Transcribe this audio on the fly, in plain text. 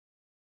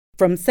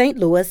from St.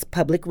 Louis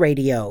Public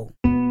Radio.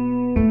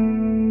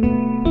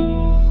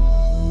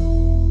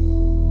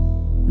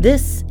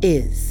 This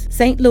is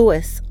St.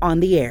 Louis on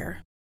the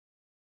Air.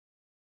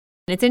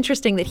 It's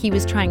interesting that he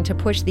was trying to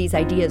push these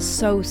ideas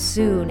so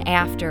soon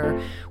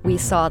after we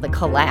saw the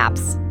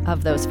collapse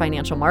of those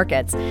financial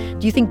markets. Do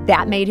you think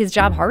that made his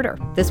job harder?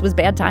 This was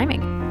bad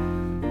timing.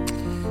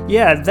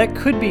 Yeah, that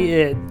could be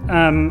it.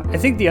 I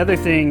think the other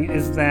thing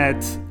is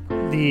that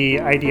the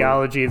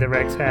ideology that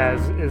Rex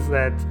has is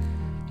that,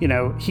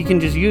 he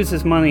can just use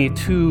his money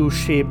to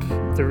shape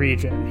the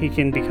region. He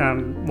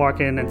can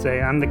walk in and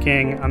say, I'm the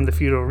king, I'm the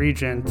feudal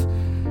regent,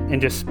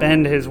 and just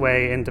spend his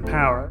way into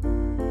power.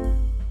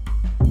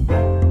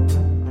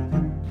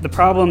 The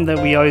problem that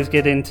we always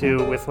get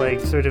into with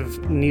sort of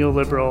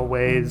neoliberal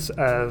ways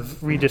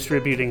of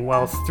redistributing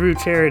wealth through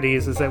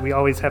charities is that we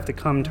always have to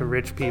come to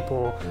rich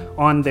people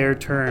on their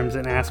terms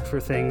and ask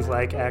for things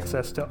like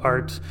access to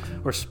art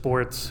or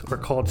sports or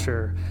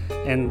culture.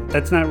 And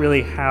that's not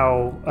really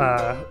how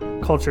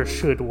culture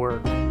should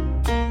work.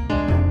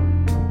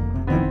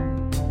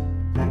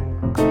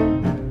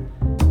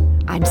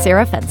 I'm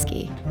Sarah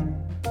Fenske.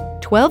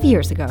 12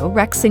 years ago,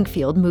 Rex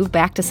Sinquefield moved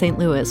back to St.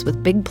 Louis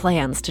with big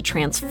plans to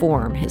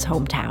transform his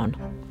hometown.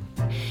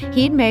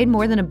 He'd made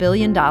more than $1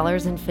 billion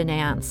in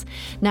finance.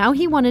 Now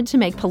he wanted to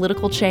make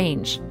political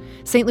change.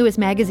 St. Louis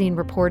Magazine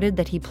reported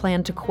that he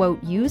planned to,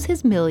 quote, use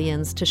his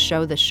millions to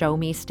show the show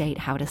me state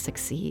how to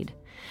succeed.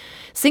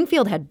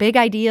 Sinquefield had big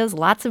ideas,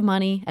 lots of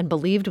money, and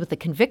believed with the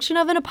conviction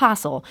of an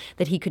apostle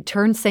that he could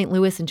turn St.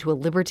 Louis into a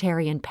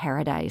libertarian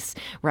paradise,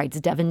 writes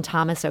Devin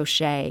Thomas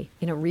O'Shea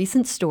in a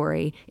recent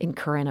story in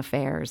Current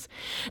Affairs.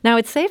 Now,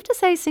 it's safe to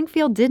say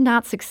Sinquefield did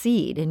not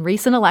succeed. In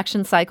recent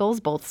election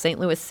cycles, both St.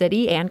 Louis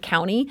City and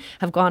County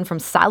have gone from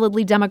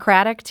solidly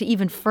Democratic to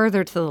even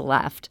further to the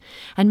left.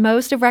 And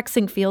most of Rex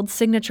Sinquefield's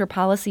signature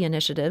policy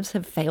initiatives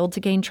have failed to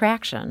gain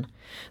traction.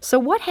 So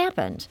what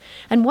happened?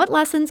 And what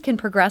lessons can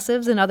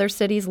progressives in other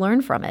cities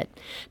learn from it?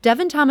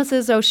 Devin Thomas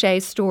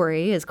O'Shea's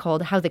story is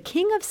called How the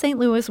King of St.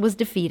 Louis Was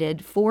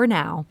Defeated for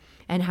Now,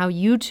 and how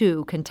you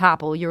too can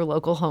topple your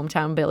local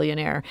hometown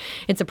billionaire.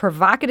 It's a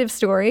provocative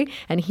story,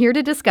 and here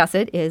to discuss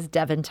it is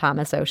Devin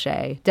Thomas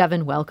O'Shea.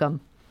 Devin,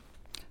 welcome.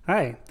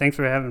 Hi, thanks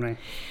for having me.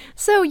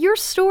 So your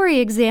story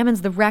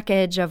examines the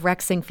wreckage of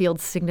Rex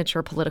Sinquefield's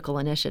signature political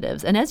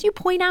initiatives. And as you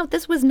point out,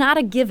 this was not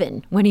a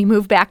given when he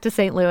moved back to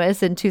St.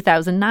 Louis in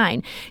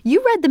 2009.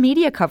 You read the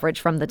media coverage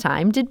from the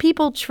time. Did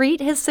people treat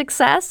his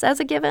success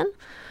as a given?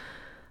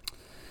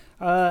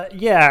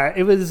 Yeah,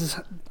 it was,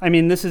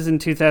 this is in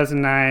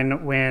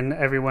 2009 when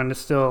everyone is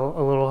still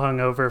a little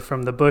hungover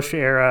from the Bush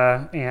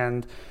era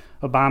and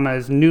Obama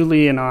is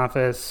newly in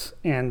office,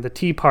 and the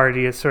Tea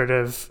Party is sort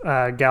of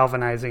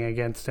galvanizing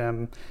against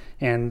him.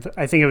 And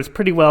I think it was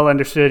pretty well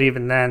understood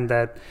even then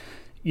that,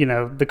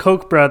 the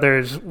Koch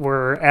brothers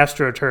were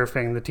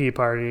astroturfing the Tea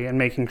Party and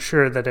making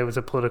sure that it was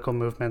a political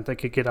movement that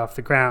could get off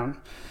the ground.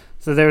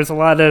 So there was a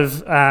lot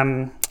of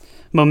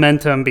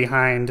momentum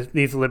behind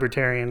these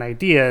libertarian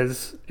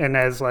ideas. And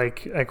as I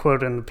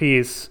quote in the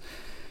piece,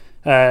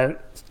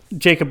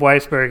 Jacob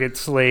Weisberg at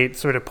Slate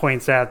sort of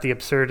points out the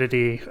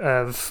absurdity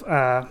of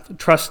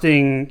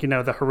trusting,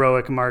 the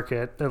heroic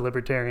market that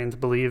libertarians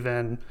believe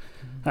in,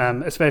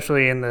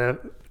 especially in the,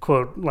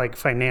 quote,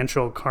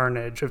 financial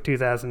carnage of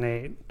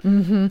 2008.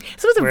 Mm-hmm.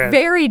 So it was a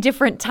very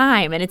different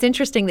time, and it's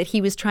interesting that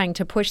he was trying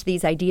to push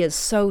these ideas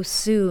so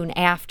soon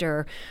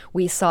after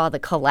we saw the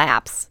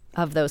collapse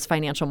of those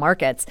financial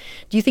markets.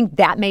 Do you think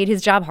that made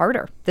his job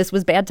harder? This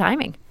was bad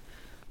timing.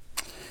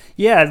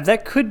 Yeah,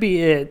 that could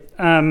be it.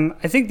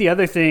 I think the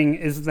other thing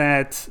is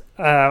that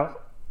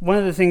one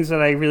of the things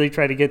that I really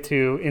try to get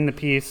to in the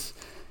piece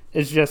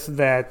is just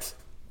that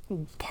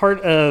part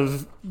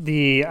of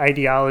the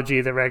ideology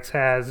that Rex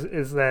has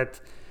is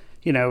that,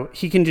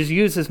 he can just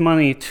use his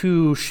money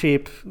to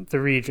shape the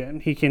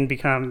region. He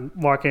can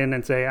walk in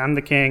and say, I'm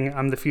the king,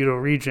 I'm the feudal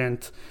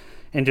regent,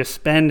 and just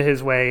spend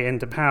his way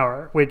into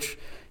power, which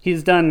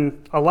he's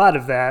done a lot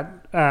of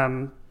that.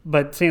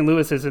 But St.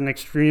 Louis is an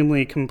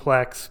extremely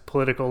complex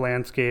political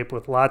landscape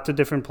with lots of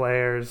different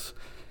players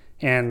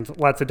and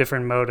lots of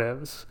different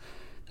motives.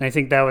 And I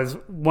think that was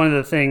one of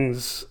the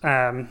things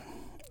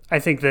I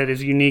think that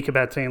is unique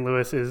about St.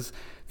 Louis is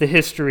the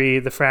history,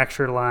 the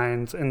fractured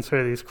lines, and sort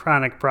of these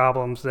chronic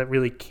problems that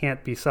really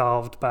can't be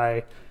solved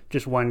by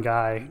just one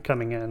guy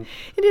coming in.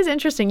 It is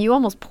interesting. You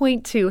almost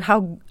point to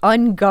how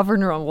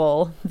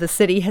ungovernable the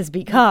city has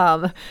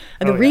become,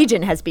 the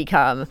region has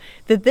become,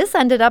 that this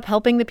ended up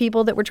helping the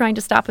people that were trying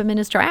to stop him in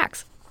his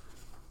tracks.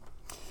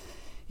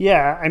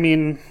 Yeah,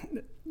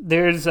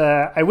 there's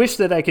I wish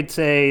that I could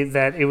say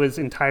that it was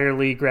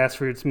entirely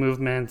grassroots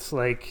movements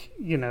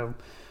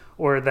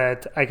or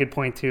that I could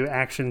point to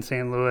Action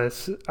St.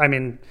 Louis.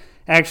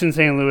 Action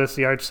St. Louis,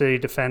 the Arch City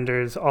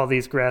Defenders, all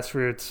these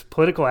grassroots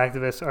political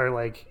activists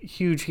are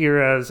huge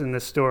heroes in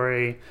this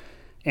story.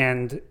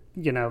 And,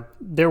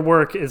 their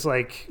work is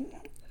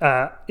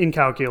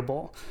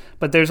incalculable.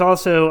 But there's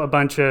also a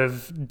bunch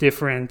of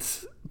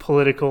different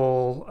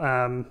political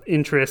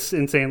interests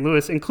in St.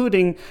 Louis,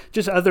 including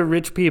just other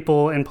rich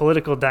people and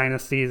political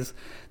dynasties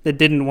that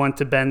didn't want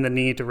to bend the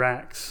knee to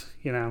Rex,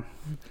 And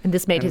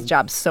this made his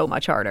job so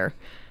much harder.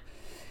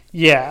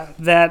 Yeah,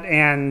 that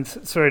and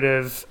sort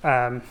of,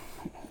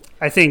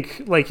 I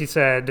think, like you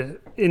said,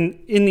 in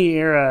the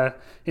era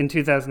in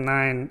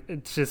 2009,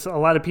 it's just a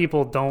lot of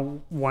people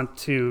don't want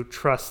to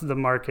trust the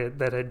market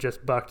that had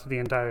just bucked the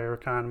entire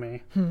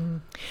economy.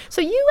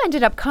 So you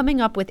ended up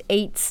coming up with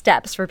 8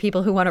 steps for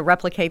people who want to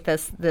replicate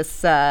this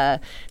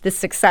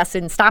success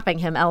in stopping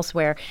him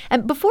elsewhere.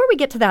 And before we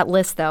get to that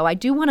list, though, I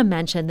do want to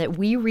mention that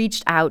we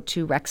reached out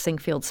to Rex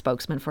Sinkfield's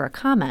spokesman for a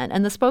comment,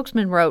 and the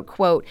spokesman wrote,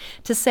 quote,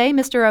 "To say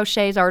Mr.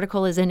 O'Shea's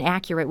article is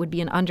inaccurate would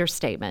be an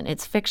understatement.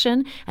 It's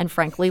fiction and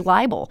frankly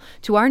libel.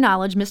 To our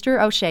knowledge,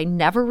 Mr. O'Shea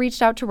never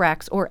reached out to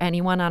Rex or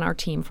anyone on our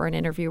team for an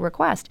interview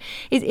request."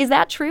 Is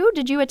that true?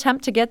 Did you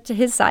attempt to get to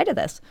his side of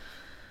this?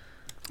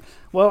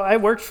 Well, I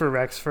worked for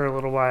Rex for a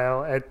little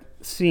while at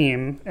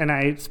SEAM, and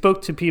I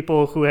spoke to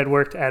people who had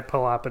worked at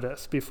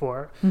Pelopidas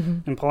before.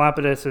 And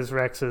Pelopidas is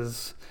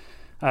Rex's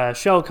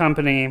shell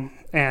company,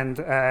 and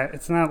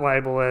it's not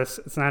libelous,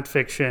 it's not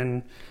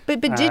fiction.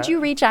 But did you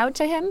reach out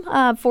to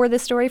him for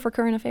this story for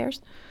Current Affairs?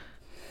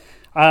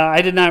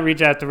 I did not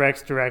reach out to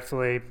Rex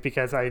directly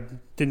because I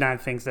did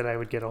not think that I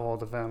would get a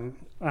hold of him.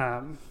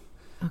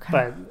 Okay.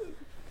 But,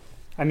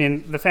 I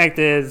mean, the fact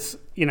is,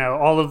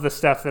 all of the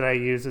stuff that I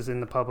use is in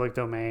the public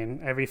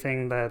domain.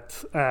 Everything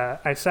that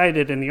I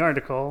cited in the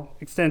article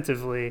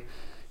extensively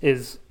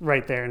is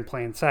right there in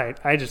plain sight.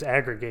 I just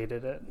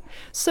aggregated it.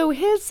 So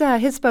his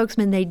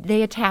spokesman,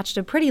 they attached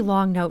a pretty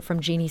long note from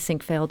Jeannie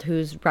Sinkfield,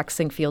 who's Rex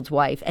Sinkfield's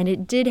wife, and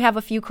it did have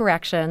a few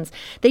corrections.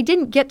 They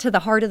didn't get to the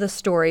heart of the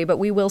story, but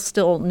we will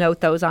still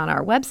note those on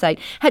our website.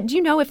 Do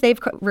you know if they've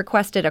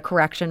requested a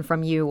correction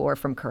from you or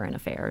from Current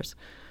Affairs?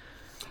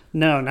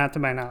 No, not to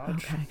my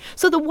knowledge. Okay.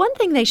 So the one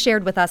thing they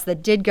shared with us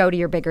that did go to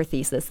your bigger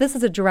thesis, this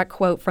is a direct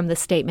quote from the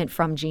statement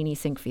from Jeannie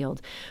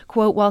Sinkfield.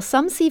 Quote, "While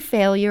some see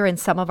failure in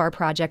some of our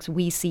projects,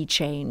 we see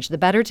change. The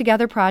Better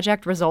Together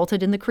project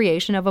resulted in the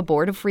creation of a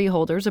board of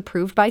freeholders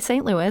approved by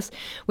St. Louis,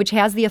 which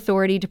has the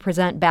authority to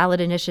present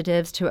ballot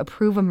initiatives to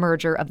approve a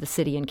merger of the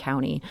city and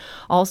county.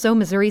 Also,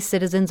 Missouri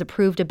citizens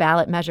approved a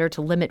ballot measure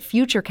to limit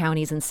future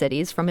counties and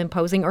cities from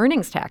imposing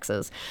earnings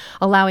taxes,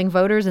 allowing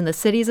voters in the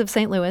cities of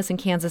St. Louis and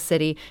Kansas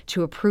City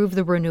to approve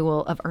the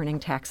renewal of earning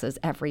taxes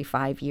every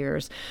 5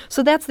 years."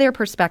 So that's their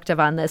perspective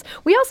on this.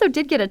 We also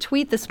did get a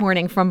tweet this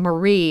morning from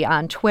Marie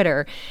on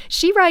Twitter.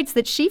 She writes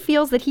that she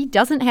feels that he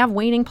doesn't have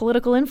waning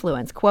political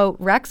influence. Quote,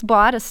 "Rex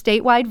bought a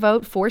statewide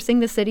vote forcing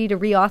the city to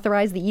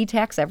reauthorize the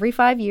e-tax every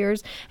 5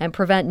 years and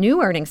prevent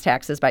new earnings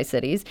taxes by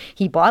cities.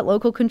 He bought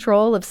local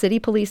control of city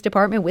police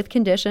department with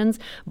conditions,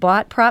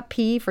 bought Prop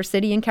P for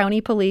city and county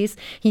police.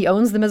 He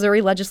owns the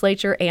Missouri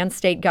legislature and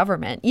state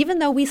government. Even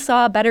though we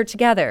saw Better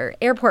Together,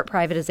 airport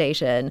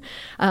privatization,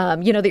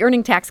 the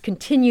earning tax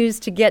continues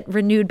to get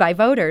renewed by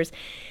voters.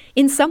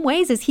 In some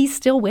ways, is he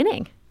still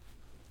winning?"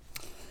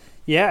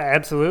 Yeah,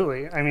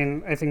 absolutely. I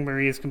mean, I think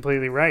Marie is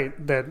completely right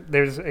that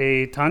there's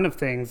a ton of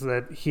things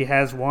that he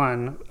has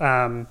won,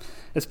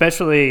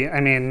 especially, I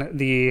mean,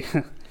 the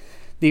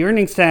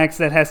earnings tax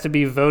that has to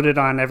be voted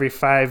on every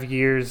 5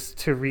 years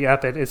to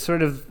re-up it is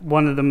sort of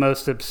one of the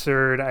most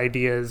absurd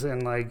ideas.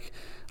 And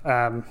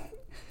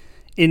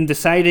in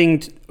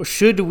deciding,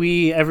 should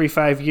we every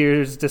 5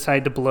 years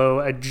decide to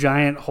blow a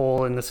giant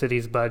hole in the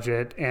city's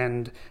budget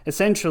and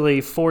essentially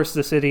force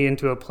the city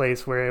into a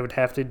place where it would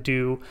have to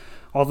do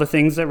all the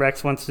things that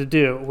Rex wants to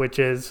do, which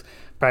is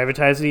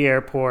privatize the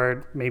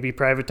airport, maybe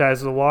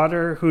privatize the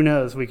water, who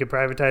knows, we could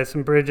privatize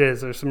some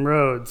bridges or some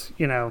roads,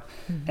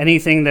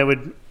 anything that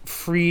would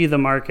free the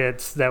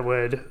markets that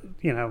would,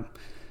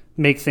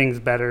 make things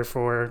better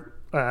for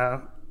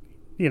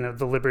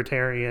the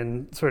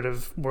libertarian sort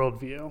of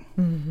worldview.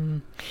 Mm-hmm.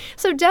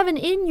 So, Devin,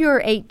 in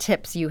your 8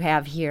 tips you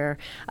have here,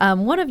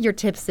 one of your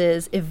tips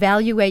is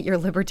evaluate your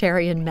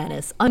libertarian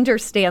menace,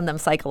 understand them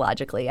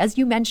psychologically. As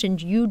you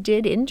mentioned, you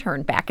did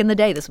intern back in the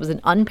day. This was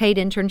an unpaid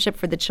internship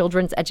for the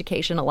Children's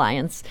Education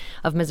Alliance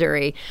of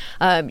Missouri.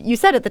 You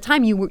said at the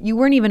time you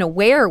weren't even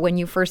aware when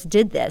you first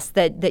did this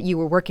that you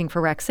were working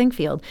for Rex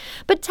Sinkfield.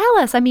 But tell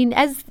us, I mean,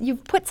 as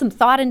you've put some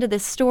thought into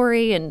this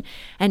story and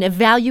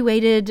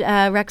evaluated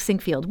Rex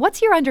Sinkfield, what's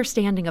your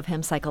understanding of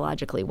him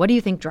psychologically? What do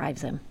you think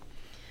drives him?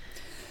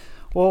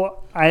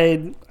 Well,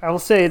 I will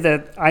say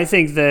that I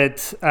think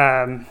that,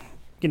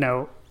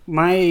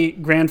 my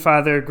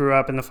grandfather grew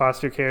up in the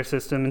foster care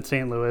system in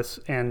St. Louis,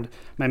 and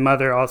my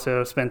mother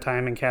also spent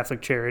time in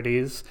Catholic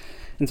Charities.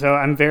 And so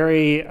I'm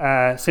very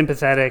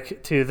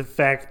sympathetic to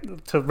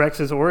to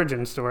Rex's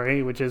origin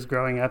story, which is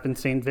growing up in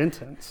St.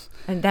 Vincent's.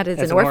 And that is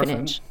an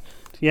orphanage.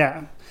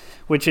 Yeah,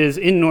 which is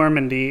in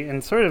Normandy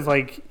and sort of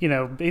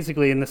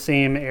basically in the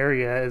same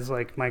area as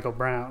Michael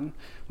Brown,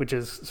 which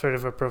is sort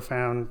of a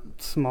profound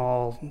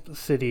small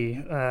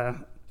city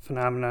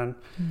phenomenon.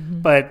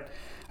 Mm-hmm. But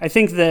I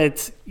think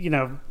that,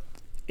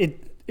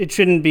 it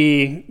shouldn't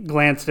be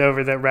glanced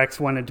over that Rex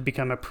wanted to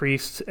become a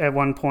priest at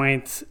one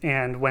point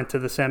and went to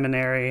the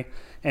seminary,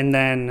 and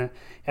then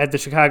at the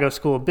Chicago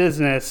School of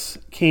Business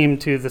came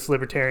to this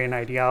libertarian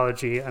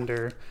ideology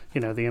under,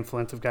 the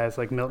influence of guys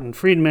like Milton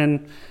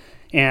Friedman,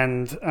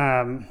 and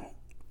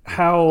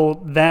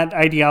how that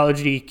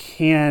ideology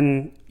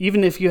can,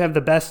 even if you have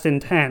the best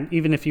intent,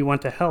 even if you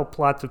want to help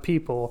lots of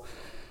people,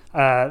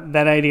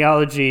 that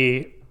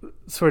ideology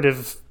sort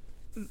of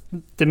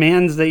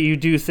demands that you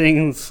do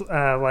things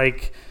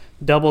like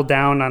double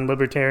down on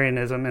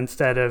libertarianism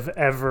instead of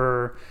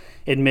ever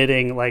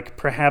admitting, like,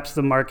 perhaps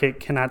the market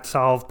cannot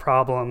solve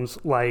problems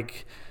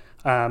like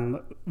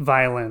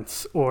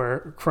violence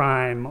or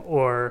crime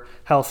or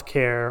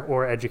healthcare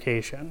or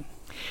education.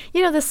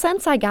 The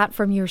sense I got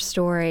from your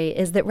story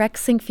is that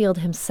Rex Sinquefield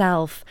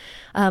himself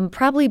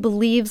probably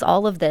believes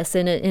all of this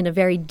in a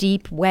very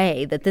deep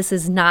way, that this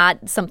is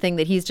not something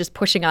that he's just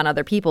pushing on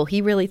other people.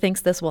 He really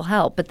thinks this will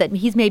help, but that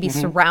he's maybe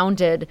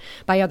surrounded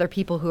by other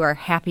people who are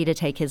happy to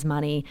take his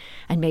money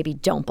and maybe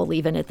don't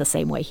believe in it the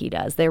same way he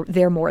does.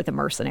 They're more the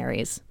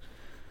mercenaries.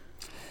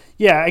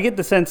 Yeah, I get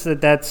the sense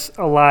that that's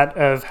a lot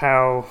of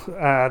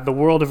how the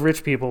world of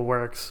rich people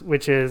works,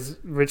 which is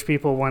rich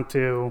people want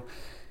to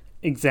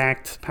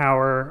exact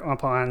power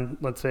upon,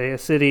 let's say, a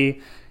city,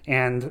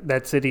 and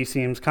that city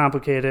seems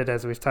complicated,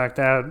 as we've talked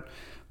out.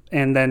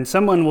 And then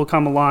someone will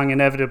come along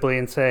inevitably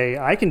and say,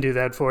 I can do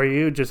that for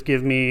you, just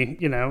give me,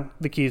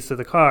 the keys to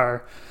the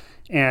car.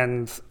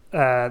 And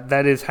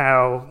that is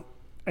how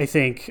I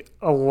think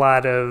a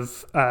lot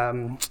of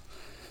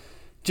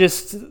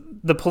just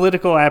the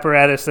political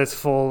apparatus that's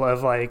full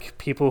of like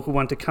people who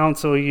want to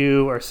counsel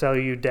you or sell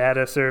you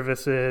data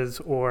services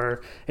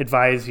or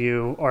advise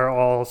you are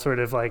all sort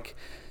of like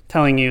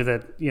telling you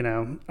that,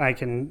 I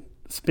can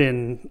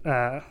spin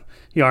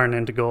yarn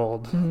into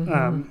gold.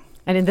 And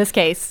in this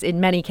case, in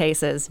many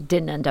cases,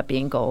 didn't end up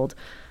being gold.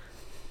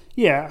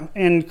 Yeah,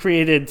 and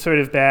created sort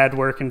of bad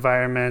work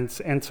environments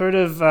and sort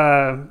of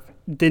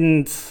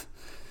didn't,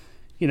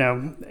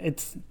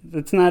 it's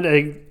not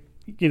a,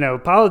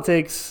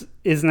 politics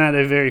is not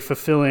a very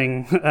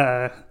fulfilling,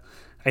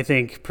 I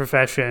think,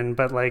 profession.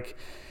 But like,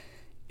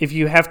 if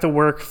you have to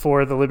work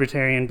for the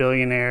libertarian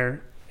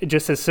billionaire,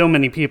 just as so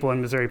many people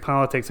in Missouri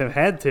politics have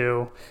had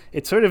to,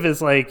 it sort of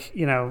is like,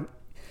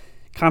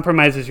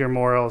 compromises your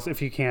morals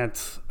if you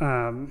can't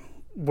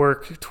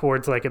work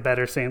towards like a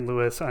better St.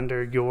 Louis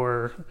under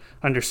your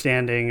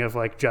understanding of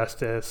like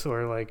justice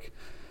or like,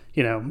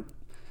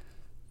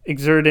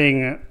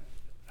 exerting,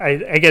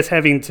 I guess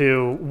having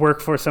to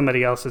work for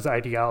somebody else's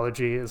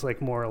ideology is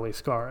like morally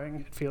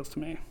scarring, it feels to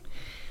me.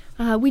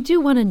 We do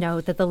want to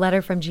note that the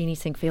letter from Jeannie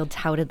Sinquefield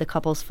touted the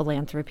couple's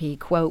philanthropy.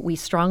 Quote, "We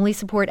strongly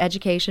support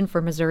education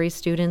for Missouri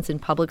students in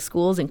public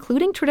schools,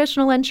 including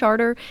traditional and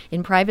charter,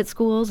 in private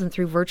schools and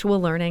through virtual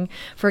learning.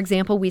 For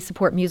example, we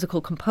support musical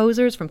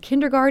composers from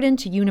kindergarten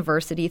to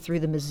university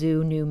through the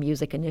Mizzou New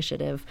Music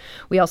Initiative.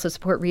 We also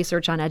support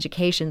research on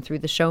education through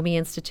the Show Me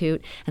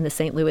Institute and the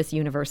St. Louis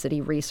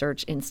University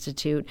Research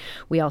Institute.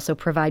 We also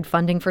provide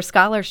funding for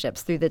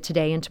scholarships through the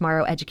Today and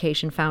Tomorrow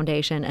Education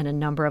Foundation and a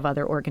number of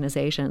other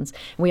organizations.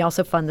 We also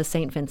fund the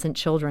St. Vincent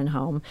Children's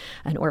Home,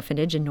 an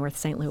orphanage in North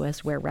St.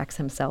 Louis where Rex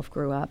himself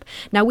grew up."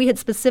 Now, we had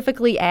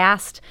specifically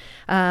asked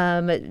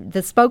the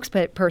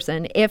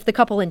spokesperson if the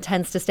couple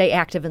intends to stay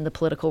active in the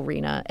political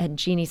arena, and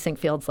Jeannie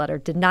Sinquefield's letter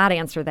did not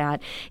answer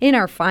that. In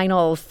our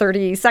final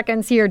 30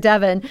 seconds here,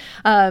 Devin,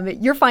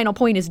 your final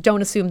point is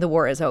don't assume the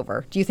war is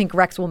over. Do you think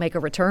Rex will make a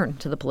return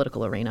to the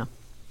political arena?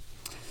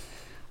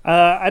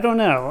 I don't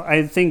know.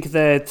 I think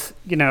that,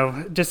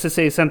 just to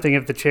say something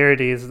of the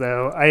charities,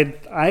 though,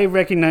 I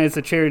recognize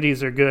that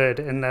charities are good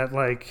and that,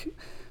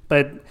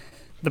 but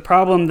the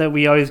problem that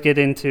we always get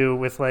into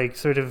with,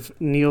 sort of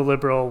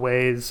neoliberal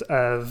ways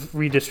of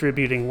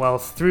redistributing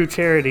wealth through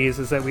charities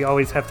is that we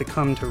always have to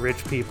come to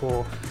rich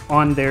people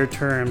on their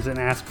terms and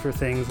ask for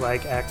things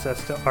like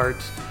access to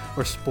art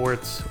or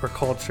sports or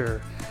culture.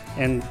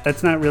 And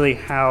that's not really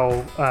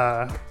how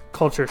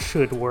culture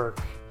should work.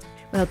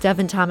 Well,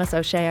 Devin Thomas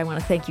O'Shea, I want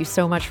to thank you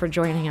so much for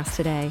joining us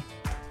today.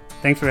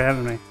 Thanks for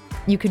having me.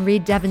 You can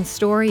read Devin's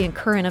story in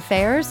Current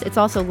Affairs. It's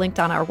also linked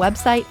on our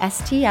website,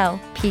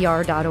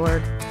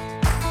 stlpr.org.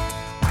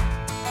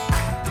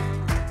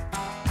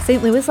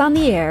 St. Louis on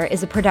the Air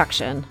is a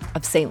production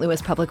of St.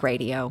 Louis Public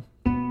Radio.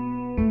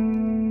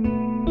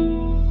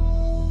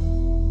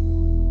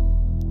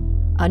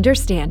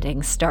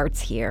 Understanding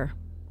starts here.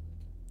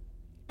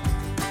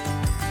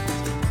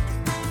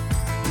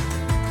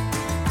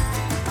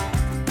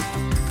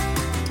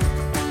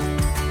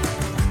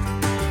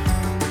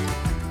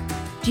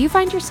 Do you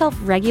find yourself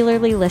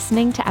regularly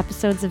listening to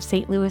episodes of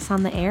St. Louis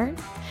on the Air?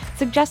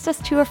 Suggest us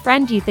to a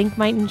friend you think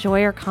might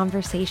enjoy our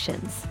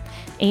conversations.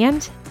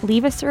 And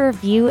leave us a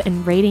review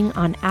and rating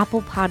on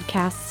Apple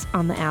Podcasts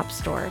on the App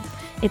Store.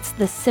 It's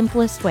the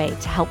simplest way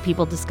to help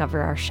people discover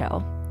our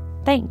show.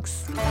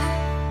 Thanks.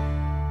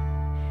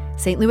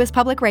 St. Louis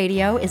Public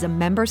Radio is a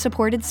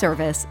member-supported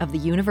service of the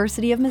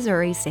University of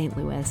Missouri, St.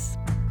 Louis.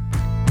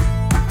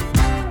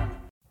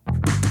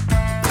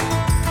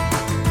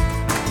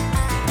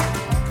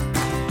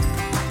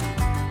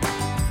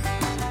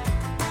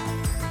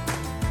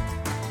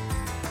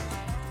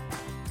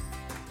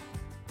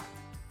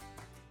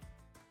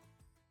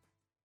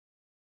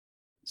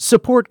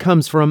 Support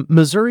comes from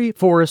Missouri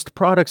Forest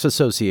Products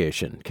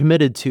Association,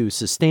 committed to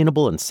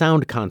sustainable and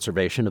sound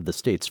conservation of the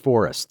state's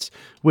forests,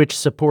 which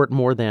support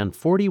more than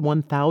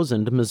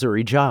 41,000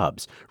 Missouri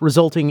jobs,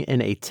 resulting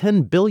in a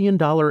 $10 billion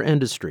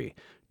industry.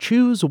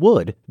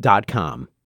 ChooseWood.com.